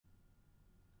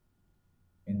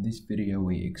In this video,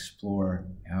 we explore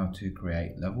how to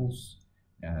create levels.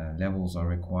 Levels are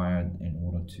required in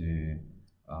order to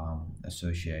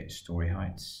associate story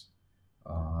heights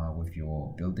with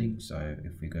your building. So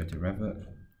if we go to Revit,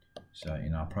 so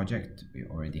in our project, we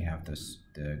already have the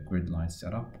grid line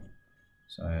set up.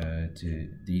 So to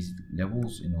these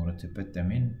levels, in order to put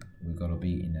them in, we've got to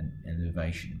be in an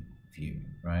elevation view,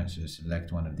 right? So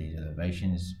select one of these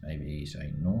elevations, maybe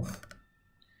say north.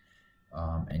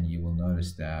 And you will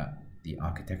notice that the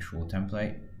architectural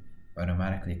template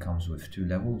automatically comes with two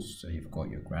levels. So you've got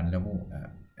your ground level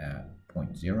at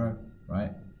 0.0,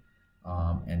 right?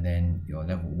 And then your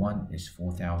level 1 is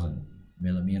 4,000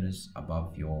 millimeters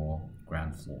above your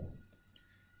ground floor.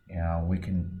 Now we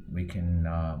can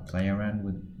play around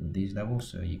with these levels,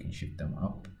 so you can shift them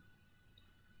up.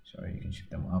 So you can shift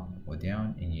them up or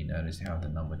down, and you notice how the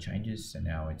number changes. So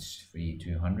now it's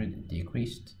 3,200, it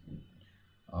decreased.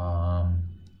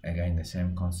 Again, the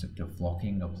same concept of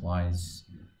locking applies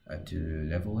to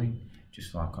leveling,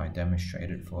 just like I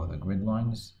demonstrated for the grid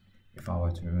lines. If I were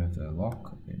to remove the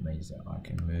lock, it means that I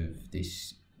can move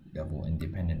this level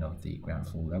independent of the ground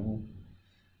floor level.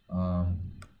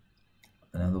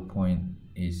 Another point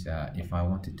is that if I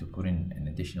wanted to put in an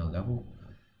additional level,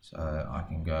 so I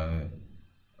can go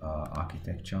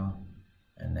architecture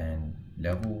and then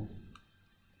level,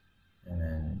 and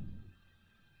then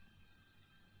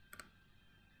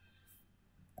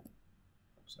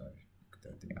so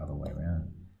the other way around.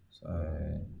 So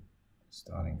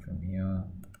starting from here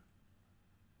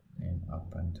and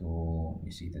up until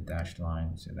you see the dashed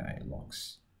line, so that it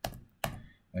locks.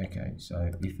 Okay, so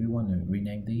if we want to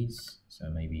rename these, so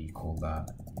maybe call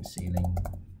that your ceiling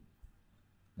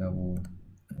level,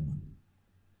 and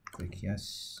click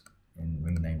yes, and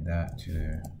rename that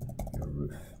to your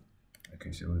roof.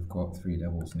 Okay, so we've got 3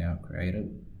 levels now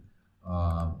created,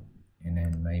 and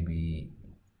then maybe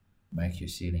make your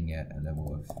ceiling at a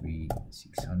level of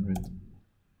 3,600,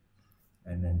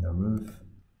 and then the roof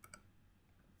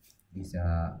is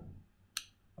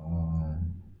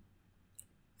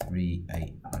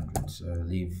 3,800. So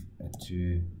leave a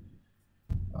 2,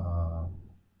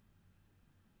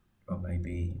 or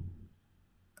maybe.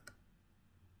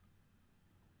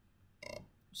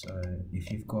 So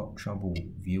if you've got trouble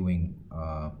viewing,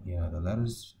 the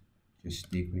letters,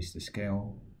 just decrease the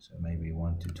scale. So maybe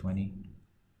 1 to 20.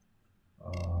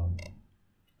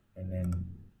 And then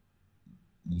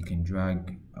you can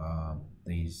drag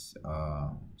these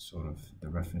sort of the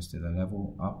reference to the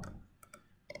level up,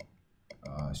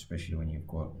 especially when you've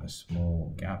got a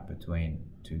small gap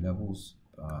between 2 levels.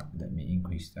 Let me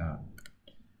increase that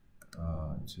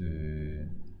to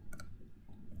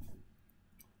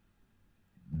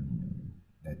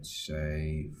let's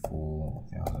say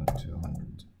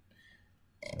 4,200.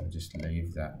 So just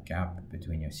leave that gap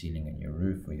between your ceiling and your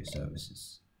roof for your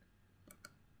services.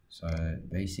 So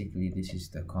basically, this is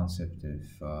the concept of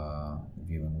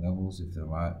viewing levels. If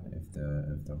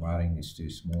the writing is too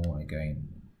small, again,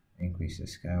 increase the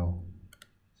scale.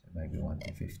 So maybe 1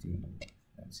 to 50.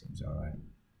 That seems alright.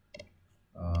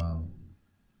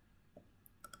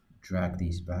 Drag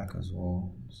these back as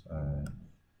well. So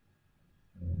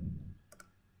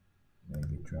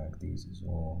maybe drag these as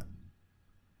well.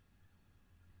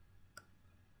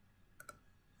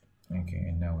 Okay,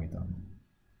 and now we're done.